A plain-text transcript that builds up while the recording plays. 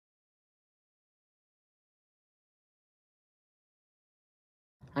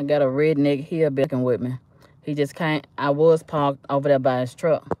I got a redneck here building with me. He just can't. I was parked over there by his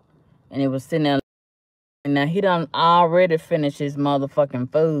truck, and he was sitting there. Now he done already finished his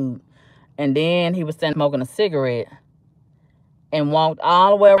motherfucking food, and then he was standing smoking a cigarette, and walked all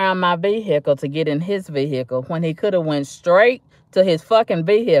the way around my vehicle to get in his vehicle when he could have went straight to his fucking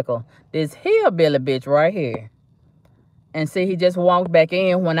vehicle. This hillbilly bitch right here. And see, he just walked back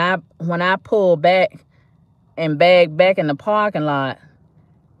in when I pulled back and bagged back in the parking lot.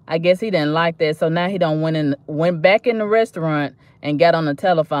 I guess he didn't like that, so now he done went back in the restaurant and got on the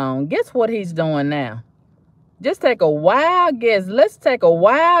telephone. Guess what he's doing now? Just take a wild guess. Let's take a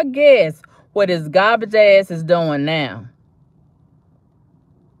wild guess what his garbage ass is doing now.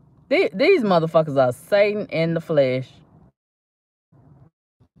 These motherfuckers are Satan in the flesh.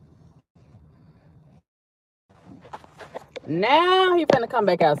 Now he finna come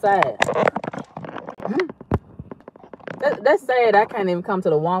back outside. That's sad I can't even come to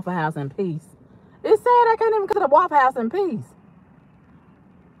the Waffle House in peace. It's sad I can't even come to the Waffle House in peace.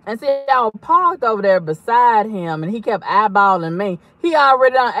 And see, I was parked over there beside him, and he kept eyeballing me. He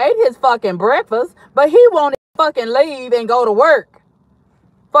already done ate his fucking breakfast, but he won't fucking leave and go to work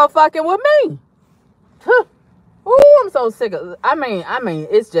for fucking with me. Ooh, I'm so sick of. I mean,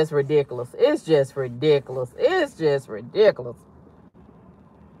 it's just ridiculous. It's just ridiculous. It's just ridiculous.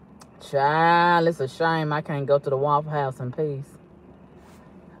 Child, it's a shame I can't go to the Waffle House in peace.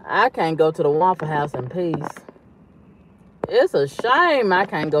 I can't go to the Waffle House in peace. It's a shame I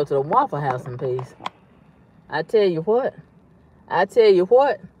can't go to the Waffle House in peace. I tell you what. I tell you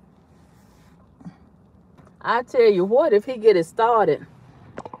what. I tell you what, if he get it started,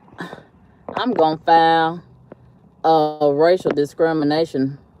 I'm going to file racial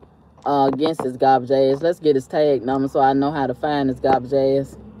discrimination against his garbage ass. Let's get his tag number so I know how to find his garbage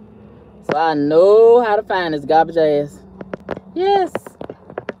ass. So I know how to find his garbage ass. Yes.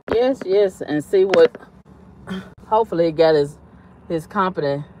 Yes, yes. And see what... Hopefully he got his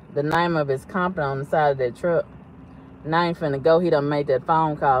company, the name of his company on the side of that truck. Now ain't finna go. He done made that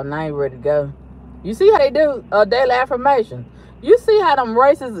phone call. Now he ready to go. You see how they do a daily affirmation? You see how them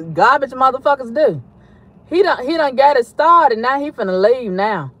racist garbage motherfuckers do? He done got it started. Now he finna leave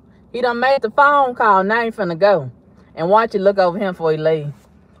now. He done made the phone call. Now he finna go. And watch you look over him before he leave.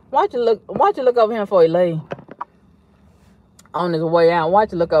 Watch you look over him before he leave. On his way out.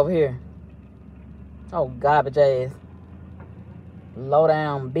 Watch you look over here. Oh, garbage ass. Low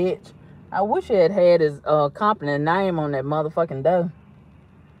down bitch. I wish he had his company name on that motherfucking door.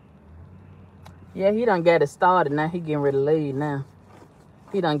 Yeah, he done got it started. Now he getting ready to leave now.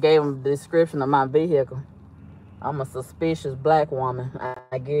 He done gave him the description of my vehicle. I'm a suspicious black woman,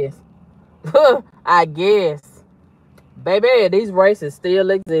 I guess. I guess. Baby, these races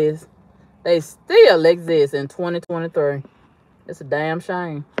still exist. They still exist in 2023. It's a damn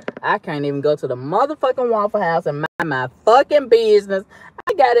shame. I can't even go to the motherfucking Waffle House and mind my fucking business.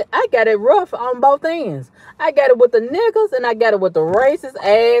 I got it rough on both ends. I got it with the niggas and I got it with the racist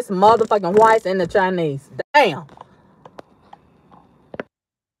ass motherfucking whites and the Chinese. Damn.